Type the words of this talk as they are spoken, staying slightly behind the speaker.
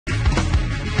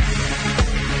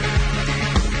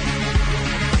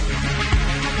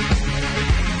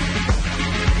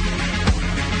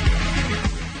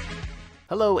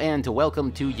Hello and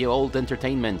welcome to Ye Old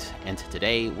Entertainment, and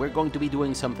today we're going to be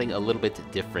doing something a little bit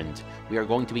different. We are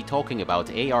going to be talking about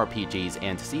ARPGs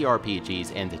and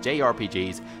CRPGs and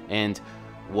JRPGs and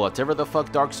whatever the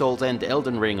fuck Dark Souls and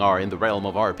Elden Ring are in the realm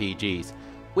of RPGs.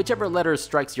 Whichever letter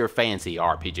strikes your fancy,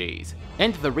 RPGs.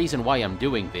 And the reason why I'm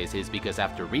doing this is because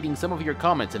after reading some of your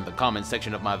comments in the comments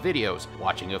section of my videos,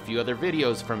 watching a few other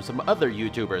videos from some other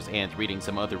YouTubers, and reading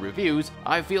some other reviews,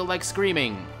 I feel like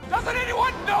screaming. Doesn't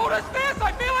anyone notice this?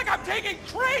 I feel like I'm taking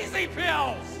crazy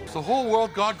pills! Has the whole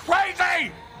world gone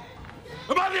crazy?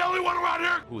 Am I the only one around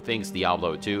here Who thinks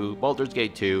Diablo 2, Baldurs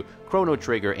Gate 2, Chrono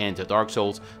Trigger, and Dark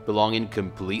Souls belong in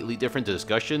completely different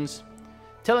discussions?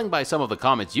 Telling by some of the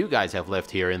comments you guys have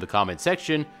left here in the comment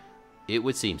section, it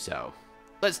would seem so.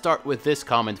 Let's start with this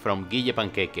comment from Guille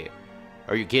Panqueque.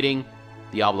 Are you kidding?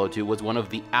 Diablo 2 was one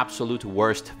of the absolute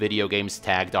worst video games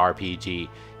tagged RPG.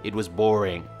 It was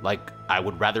boring, like I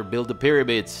would rather build the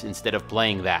pyramids instead of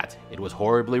playing that. It was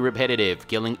horribly repetitive,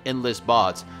 killing endless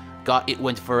bots. God, it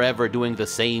went forever doing the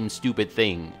same stupid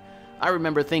thing. I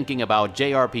remember thinking about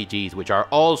JRPGs, which are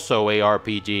also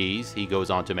ARPGs, he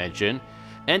goes on to mention,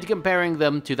 and comparing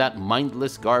them to that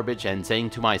mindless garbage and saying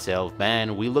to myself,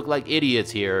 man, we look like idiots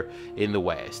here in the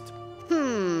West.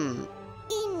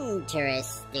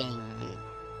 Interesting.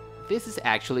 This is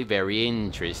actually very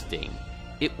interesting.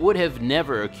 It would have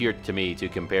never occurred to me to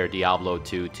compare Diablo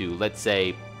 2 to, let's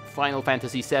say, Final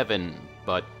Fantasy VII,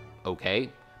 but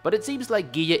okay. But it seems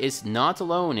like Guille is not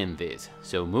alone in this,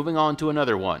 so moving on to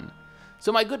another one.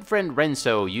 So my good friend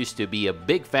Renzo used to be a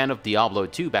big fan of Diablo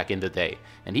 2 back in the day,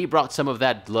 and he brought some of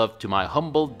that love to my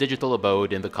humble digital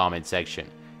abode in the comment section.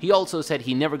 He also said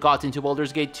he never got into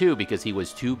Baldurs Gate 2 because he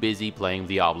was too busy playing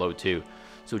Diablo 2.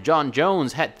 So John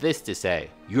Jones had this to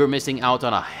say: "You're missing out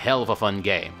on a hell of a fun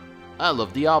game. I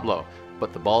love Diablo,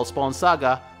 but the Ballspawn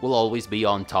Saga will always be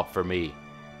on top for me."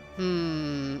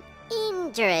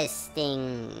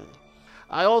 Interesting.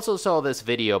 I also saw this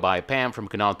video by Pam from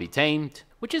Cannot Be Tamed,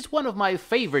 which is one of my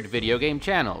favorite video game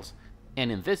channels.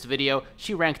 And in this video,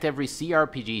 she ranked every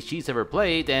CRPG she's ever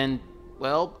played and,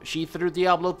 well, she threw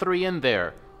Diablo 3 in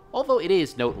there. Although it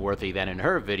is noteworthy that in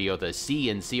her video the C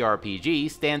in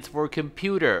CRPG stands for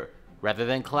computer, rather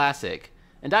than classic.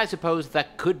 And I suppose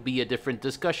that could be a different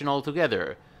discussion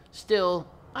altogether. Still,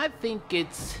 I think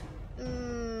it's...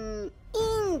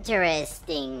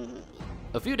 interesting.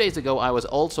 A few days ago, I was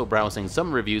also browsing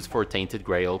some reviews for Tainted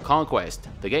Grail Conquest,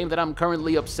 the game that I'm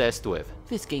currently obsessed with.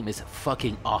 This game is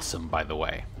fucking awesome, by the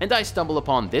way. And I stumbled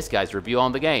upon this guy's review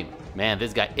on the game. Man,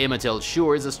 this guy Imitate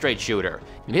sure is a straight shooter.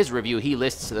 In his review, he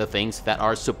lists the things that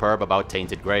are superb about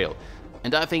Tainted Grail,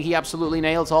 and I think he absolutely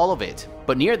nails all of it.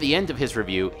 But near the end of his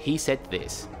review, he said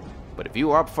this: "But if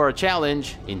you are up for a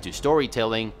challenge, into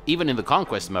storytelling, even in the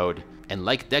Conquest mode, and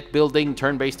like deck building,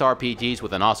 turn-based RPGs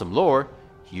with an awesome lore,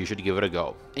 you should give it a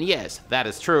go." And yes, that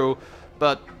is true,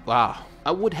 but wow,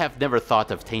 I would have never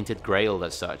thought of Tainted Grail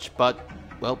as such, but,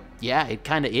 well, yeah, it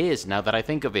kinda is now that I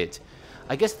think of it.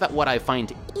 I guess that what I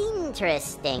find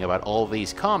interesting about all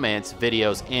these comments,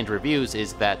 videos, and reviews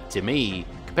is that, to me,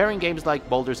 comparing games like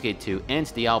Baldur's Gate 2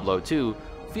 and Diablo 2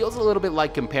 feels a little bit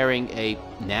like comparing a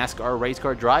NASCAR race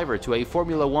car driver to a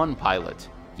Formula 1 pilot.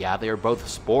 Yeah, they are both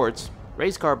sports,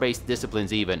 race car-based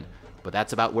disciplines even, but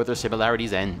that's about where their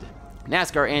similarities end.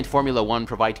 NASCAR and Formula 1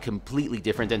 provide completely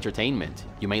different entertainment.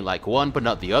 You may like one but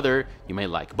not the other, you may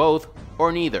like both,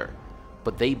 or neither.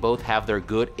 But they both have their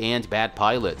good and bad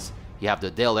pilots. You have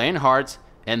the Dale Earnhardts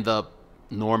and the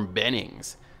Norm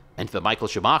Bennings, and the Michael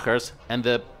Schumachers and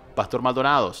the Pastor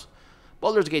Maldonados.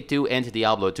 Baldur's Gate 2 and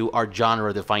Diablo 2 are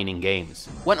genre-defining games.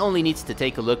 One only needs to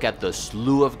take a look at the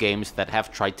slew of games that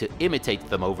have tried to imitate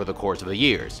them over the course of the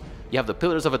years. You have the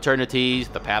Pillars of Eternities,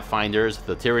 the Pathfinders,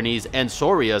 the Tyrannys and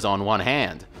Zorias on one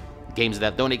hand. Games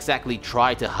that don't exactly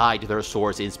try to hide their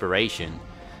source inspiration.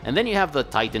 And then you have the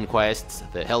Titan Quests,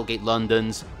 the Hellgate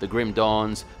Londons, the Grim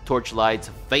Dawns, Torchlights,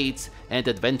 Fates, and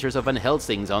Adventures of Van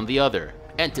Helsings on the other.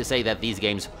 And to say that these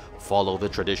games follow the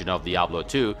tradition of Diablo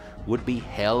 2 would be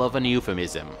hell of an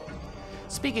euphemism.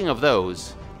 Speaking of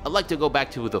those, I'd like to go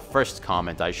back to the first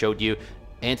comment I showed you,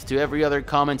 and to every other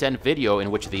comment and video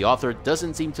in which the author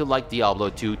doesn't seem to like Diablo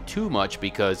 2 too much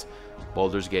because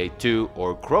Baldur's Gate 2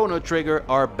 or Chrono Trigger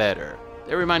are better.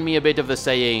 They remind me a bit of the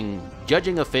saying,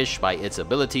 "Judging a fish by its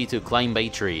ability to climb a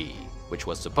tree," which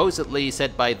was supposedly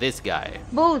said by this guy.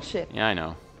 Bullshit. Yeah, I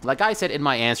know. Like I said in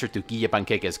my answer to Guille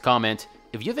Panqueque's comment,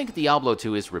 if you think Diablo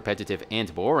 2 is repetitive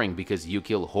and boring because you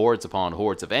kill hordes upon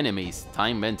hordes of enemies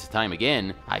time and time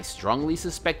again, I strongly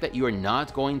suspect that you are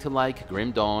not going to like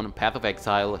Grim Dawn, Path of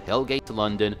Exile, Hellgate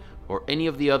London, or any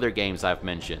of the other games I've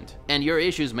mentioned. And your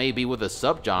issues may be with a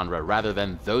subgenre rather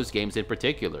than those games in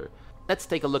particular. Let's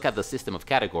take a look at the system of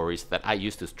categories that I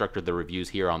used to structure the reviews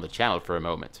here on the channel for a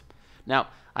moment. Now,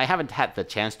 I haven't had the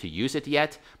chance to use it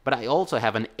yet, but I also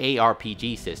have an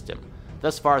ARPG system.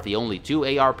 Thus far, the only two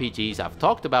ARPGs I've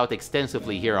talked about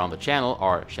extensively here on the channel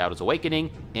are Shadows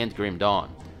Awakening and Grim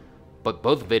Dawn. But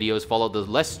both videos follow the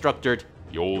less structured,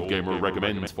 the old gamer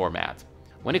recommends format.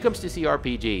 When it comes to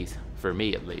CRPGs, for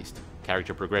me at least,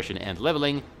 character progression and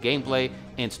leveling, gameplay,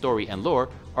 and story and lore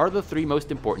are the three most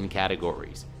important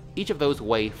categories. Each of those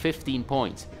weigh 15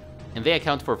 points, and they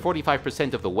account for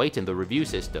 45% of the weight in the review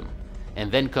system.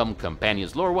 And then come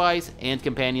companions lore-wise and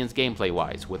companions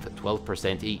gameplay-wise, with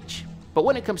 12% each. But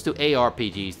when it comes to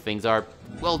ARPGs, things are,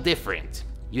 well, different.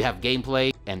 You have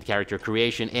gameplay and character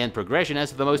creation and progression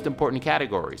as the most important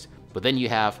categories, but then you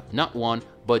have not one,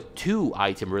 but two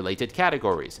item-related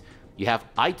categories. You have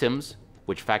items,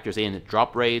 which factors in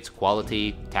drop rates,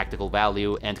 quality, tactical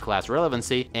value, and class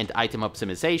relevancy, and item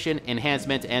optimization,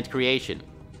 enhancement, and creation,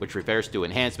 which refers to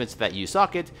enhancements that you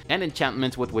socket, and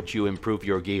enchantments with which you improve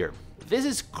your gear. This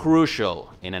is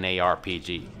crucial in an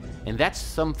ARPG, and that's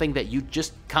something that you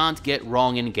just can't get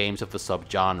wrong in games of the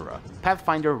subgenre.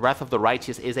 Pathfinder Wrath of the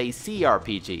Righteous is a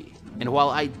CRPG, and while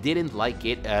I didn't like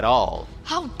it at all,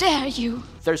 how dare you!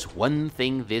 There's one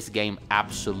thing this game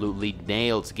absolutely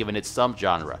nails given its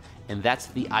subgenre, and that's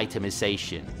the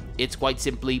itemization. It's quite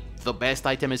simply the best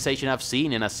itemization I've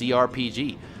seen in a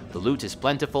CRPG. The loot is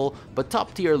plentiful, but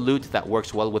top-tier loot that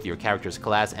works well with your character's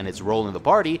class and its role in the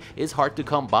party is hard to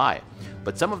come by.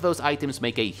 But some of those items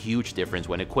make a huge difference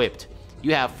when equipped.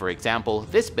 You have, for example,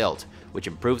 this belt, which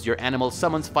improves your animal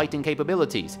summons fighting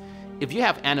capabilities. If you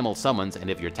have animal summons and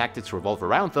if your tactics revolve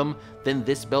around them, then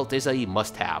this belt is a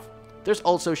must-have. There's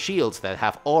also shields that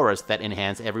have auras that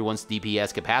enhance everyone's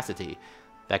DPS capacity.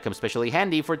 That comes especially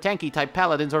handy for tanky-type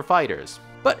paladins or fighters.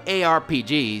 But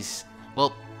ARPGs,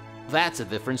 well, that's a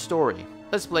different story.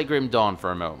 Let's play Grim Dawn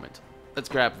for a moment. Let's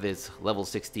grab this level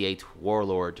 68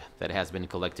 warlord that has been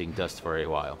collecting dust for a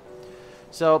while.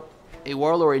 So, a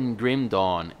warlord in Grim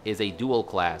Dawn is a dual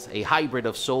class, a hybrid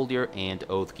of soldier and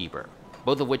oathkeeper,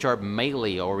 both of which are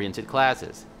melee-oriented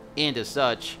classes. And as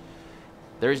such,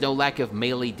 there is no lack of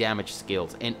melee damage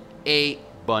skills and a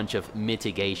bunch of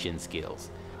mitigation skills.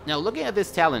 Now, looking at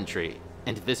this talent tree,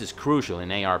 and this is crucial in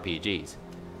ARPGs,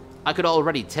 I could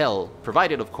already tell,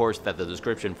 provided of course that the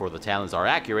description for the talents are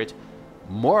accurate,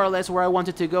 more or less where I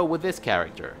wanted to go with this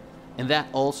character. And that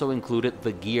also included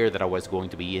the gear that I was going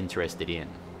to be interested in.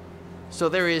 So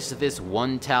there is this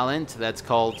one talent that's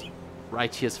called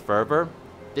Righteous Fervor.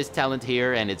 This talent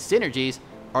here and its synergies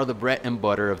are the bread and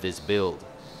butter of this build.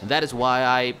 And that is why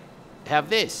I have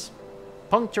this,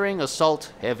 Puncturing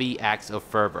Assault Heavy Acts of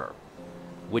Fervor,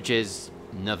 which is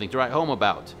nothing to write home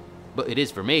about. But it is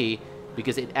for me,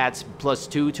 because it adds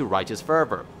 +2 to Righteous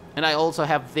Fervor. And I also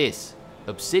have this,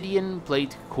 Obsidian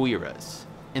Plate Cuirass.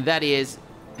 And that is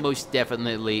most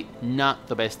definitely not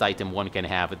the best item one can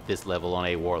have at this level on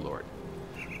a warlord.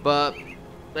 But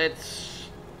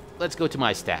let's go to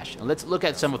my stash, and let's look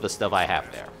at some of the stuff I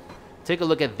have there. Take a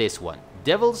look at this one,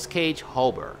 Devil's Cage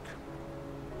Hauberk.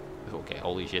 Okay,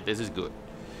 holy shit, this is good.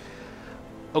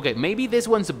 Okay, maybe this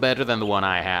one's better than the one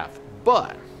I have,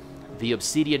 but the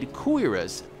Obsidian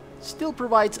Cuirass still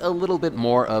provides a little bit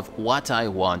more of what I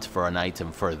want for an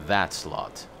item for that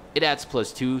slot. It adds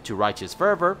 +2 to Righteous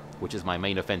Fervor, which is my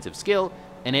main offensive skill,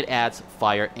 and it adds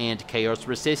fire and chaos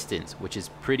resistance, which is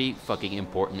pretty fucking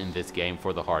important in this game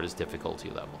for the hardest difficulty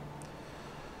level.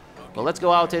 Well, let's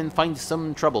go out and find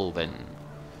some trouble then.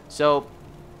 So,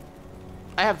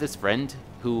 I have this friend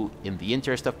who, in the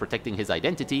interest of protecting his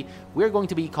identity, we're going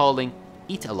to be calling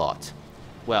Eat-A-Lot.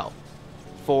 Well,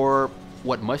 for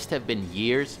what must have been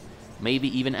years,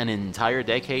 maybe even an entire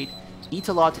decade,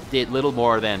 Eat-A-Lot did little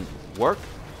more than work,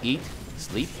 eat,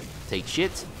 sleep, take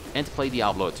shits, and play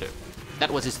Diablo 2.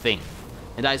 That was his thing.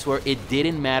 And I swear it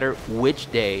didn't matter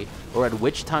which day or at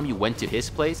which time you went to his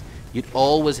place, you'd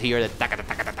always hear the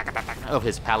taka-taka-taka-taka of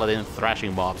his paladin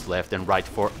thrashing mobs left and right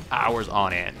for hours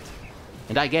on end.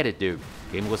 And I get it, dude.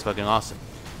 The game was fucking awesome.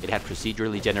 It had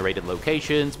procedurally generated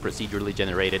locations, procedurally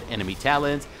generated enemy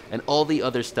talents, and all the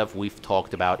other stuff we've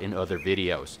talked about in other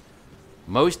videos.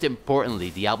 Most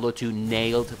importantly, Diablo 2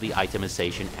 nailed the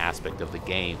itemization aspect of the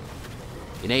game.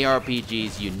 In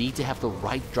ARPGs, you need to have the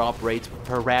right drop rates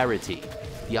per rarity.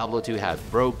 Diablo 2 had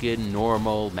broken,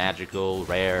 normal, magical,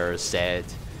 rare, set,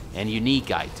 and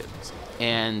unique items.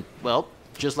 And, well,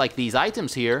 just like these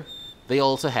items here, they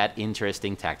also had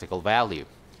interesting tactical value.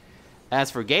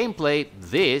 As for gameplay,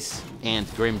 this, and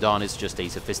Grim Dawn is just a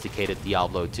sophisticated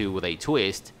Diablo 2 with a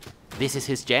twist, this is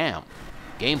his jam.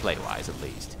 gameplay-wise at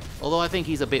least. Although I think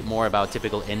he's a bit more about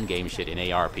typical endgame shit in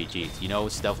ARPGs, you know,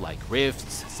 stuff like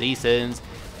rifts, seasons,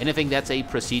 anything that's a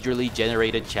procedurally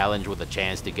generated challenge with a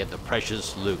chance to get the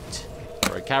precious loot,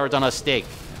 or a carrot on a stick,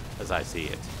 as I see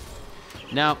it.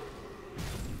 Now,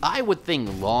 I would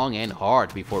think long and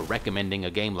hard before recommending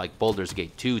a game like Baldurs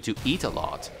Gate 2 to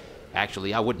Eat-a-Lot.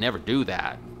 Actually, I would never do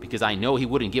that, because I know he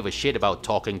wouldn't give a shit about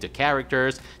talking to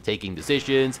characters, taking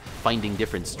decisions, finding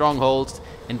different strongholds,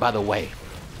 and by the way,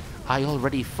 I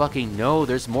already fucking know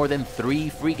there's more than 3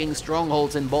 freaking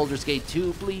strongholds in Baldurs Gate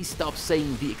 2. Please stop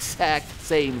saying the exact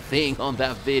same thing on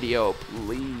that video,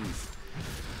 please.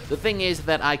 The thing is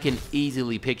that I can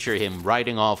easily picture him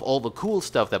writing off all the cool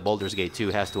stuff that Baldurs Gate 2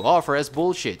 has to offer as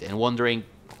bullshit and wondering,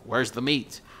 where's the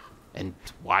meat? And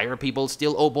why are people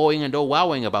still oh-boying and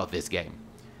oh-wowing about this game?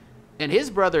 And his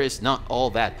brother is not all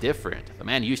that different. The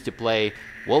man used to play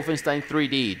Wolfenstein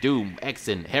 3D, Doom,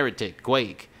 Exen, Heretic,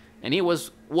 Quake, and he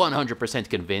was 100%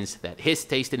 convinced that his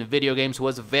taste in video games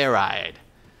was varied.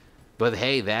 But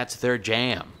hey, that's their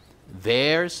jam.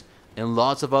 Theirs and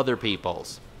lots of other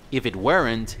people's. If it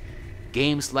weren't,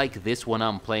 games like this one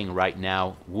I'm playing right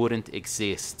now wouldn't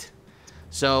exist.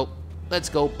 So, let's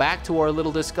go back to our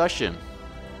little discussion.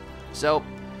 So,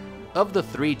 of the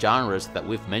 3 genres that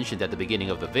we've mentioned at the beginning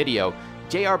of the video,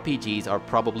 JRPGs are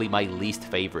probably my least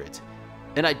favorite.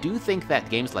 And I do think that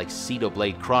games like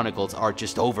Xenoblade Chronicles are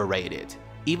just overrated,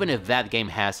 even if that game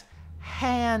has,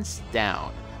 hands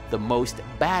down, the most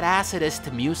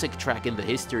badassest music track in the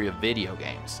history of video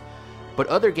games. But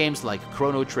other games like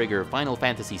Chrono Trigger, Final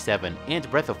Fantasy VII,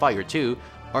 and Breath of Fire 2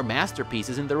 are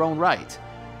masterpieces in their own right.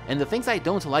 And the things I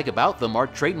don't like about them are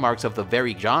trademarks of the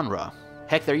very genre.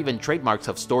 Heck, they're even trademarks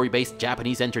of story-based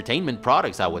Japanese entertainment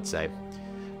products, I would say.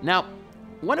 Now,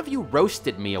 one of you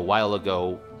roasted me a while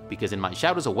ago because in my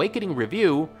Shadows Awakening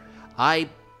review, I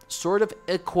sort of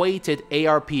equated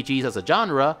ARPGs as a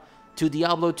genre to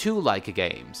Diablo II-like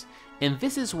games. And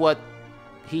this is what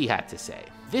he had to say.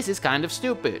 This is kind of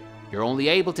stupid. You're only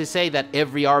able to say that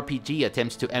every RPG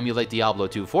attempts to emulate Diablo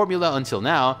II formula until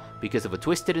now because of a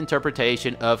twisted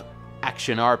interpretation of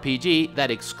action RPG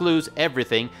that excludes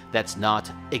everything that's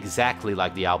not exactly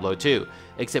like Diablo 2,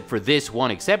 except for this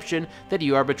one exception that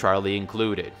you arbitrarily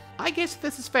included. I guess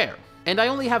this is fair. And I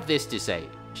only have this to say.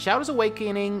 Shadows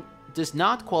Awakening does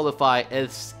not qualify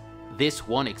as this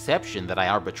one exception that I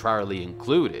arbitrarily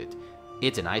included.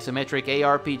 It's an isometric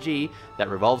ARPG that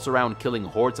revolves around killing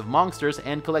hordes of monsters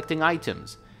and collecting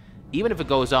items, even if it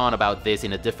goes on about this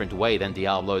in a different way than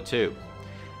Diablo 2.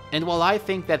 And while I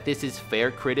think that this is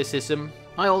fair criticism,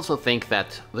 I also think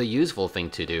that the useful thing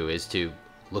to do is to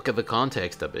look at the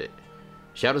context of it.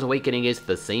 Shadows Awakening is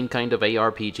the same kind of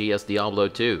ARPG as Diablo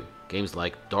 2. Games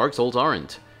like Dark Souls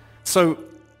aren't. So,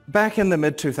 back in the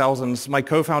mid-2000s, my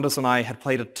co-founders and I had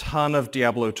played a ton of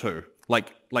Diablo 2.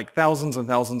 Like thousands and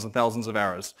thousands and thousands of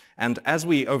hours. And as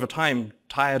we, over time,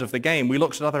 tired of the game, we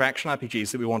looked at other action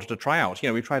RPGs that we wanted to try out. You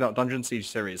know, we tried out Dungeon Siege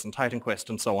series and Titan Quest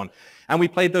and so on. And we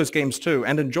played those games too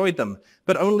and enjoyed them,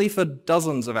 but only for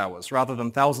dozens of hours rather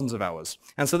than thousands of hours.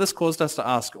 And so this caused us to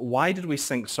ask, why did we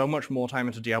sink so much more time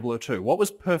into Diablo 2? What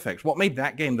was perfect? What made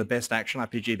that game the best action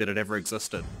RPG that had ever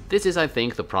existed? This is, I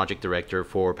think, the project director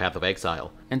for Path of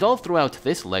Exile. And all throughout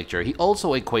this lecture, he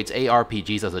also equates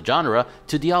ARPGs as a genre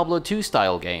to Diablo 2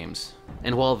 style games.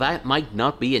 And while that might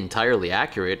not be entirely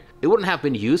accurate, it wouldn't have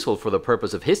been useful for the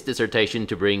purpose of his dissertation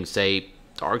to bring, say,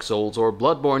 Dark Souls or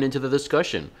Bloodborne into the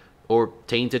discussion, or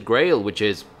Tainted Grail, which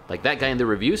is, like that guy in the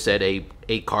review said,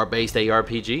 a card-based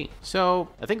ARPG. So,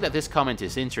 I think that this comment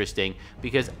is interesting,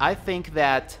 because I think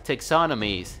that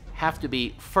taxonomies have to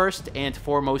be first and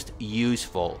foremost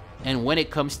useful. And when it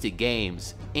comes to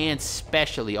games, and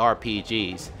especially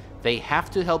RPGs, they have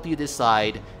to help you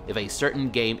decide if a certain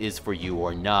game is for you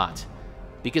or not.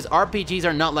 Because RPGs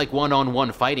are not like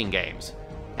one-on-one fighting games.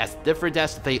 As different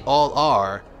as they all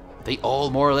are, they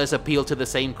all more or less appeal to the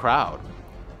same crowd.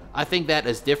 I think that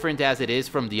as different as it is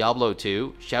from Diablo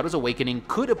 2, Shadows Awakening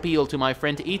could appeal to my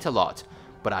friend Eat-a-Lot,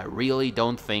 but I really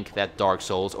don't think that Dark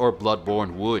Souls or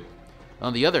Bloodborne would.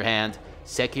 On the other hand,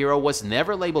 Sekiro was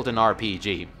never labeled an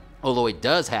RPG, although it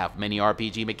does have many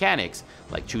RPG mechanics,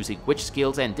 like choosing which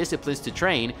skills and disciplines to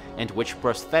train and which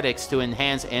prosthetics to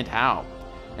enhance and how.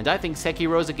 And I think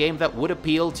Sekiro is a game that would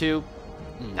appeal to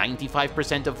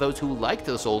 95% of those who like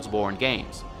the Soulsborne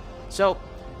games. So,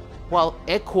 while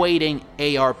equating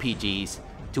ARPGs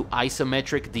to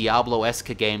isometric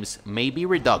Diablo-esque games may be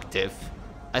reductive,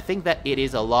 I think that it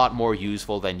is a lot more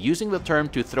useful than using the term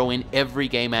to throw in every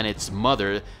game and its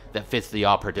mother that fits the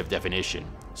operative definition.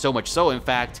 So much so, in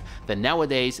fact, that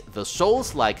nowadays the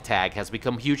Souls-like tag has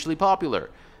become hugely popular,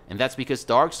 And that's because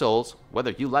Dark Souls,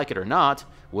 whether you like it or not,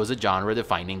 was a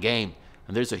genre-defining game.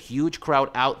 And there's a huge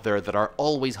crowd out there that are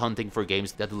always hunting for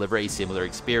games that deliver a similar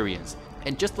experience.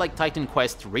 And just like Titan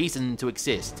Quest's reason to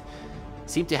exist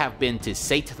seemed to have been to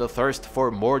sate the thirst for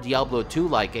more Diablo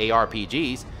II-like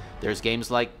ARPGs, there's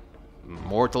games like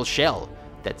Mortal Shell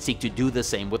that seek to do the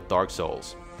same with Dark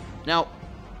Souls. Now,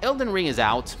 Elden Ring is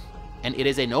out, and it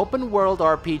is an open-world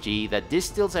RPG that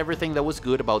distills everything that was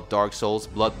good about Dark Souls,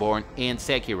 Bloodborne, and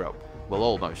Sekiro, well,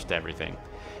 almost everything,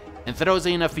 and throws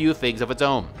in a few things of its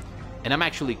own. And I'm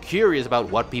actually curious about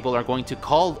what people are going to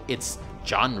call its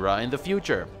genre in the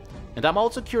future. And I'm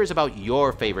also curious about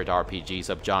your favorite RPG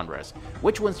subgenres.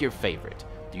 Which one's your favorite?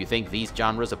 Do you think these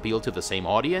genres appeal to the same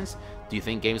audience? Do you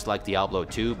think games like Diablo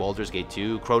II, Baldurs Gate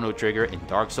 2, Chrono Trigger, and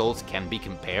Dark Souls can be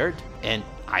compared? And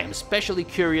I am especially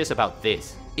curious about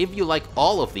this. If you like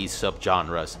all of these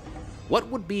subgenres, what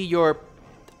would be your,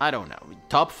 I don't know,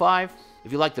 top 5?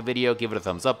 If you liked the video, give it a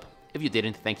thumbs up. If you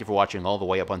didn't, thank you for watching all the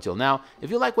way up until now. If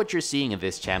you like what you're seeing in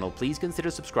this channel, please consider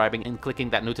subscribing and clicking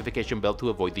that notification bell to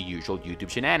avoid the usual YouTube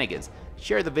shenanigans.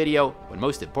 Share the video, but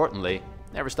most importantly,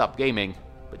 never stop gaming,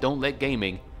 but don't let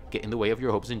gaming get in the way of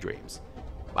your hopes and dreams.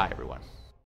 Bye everyone.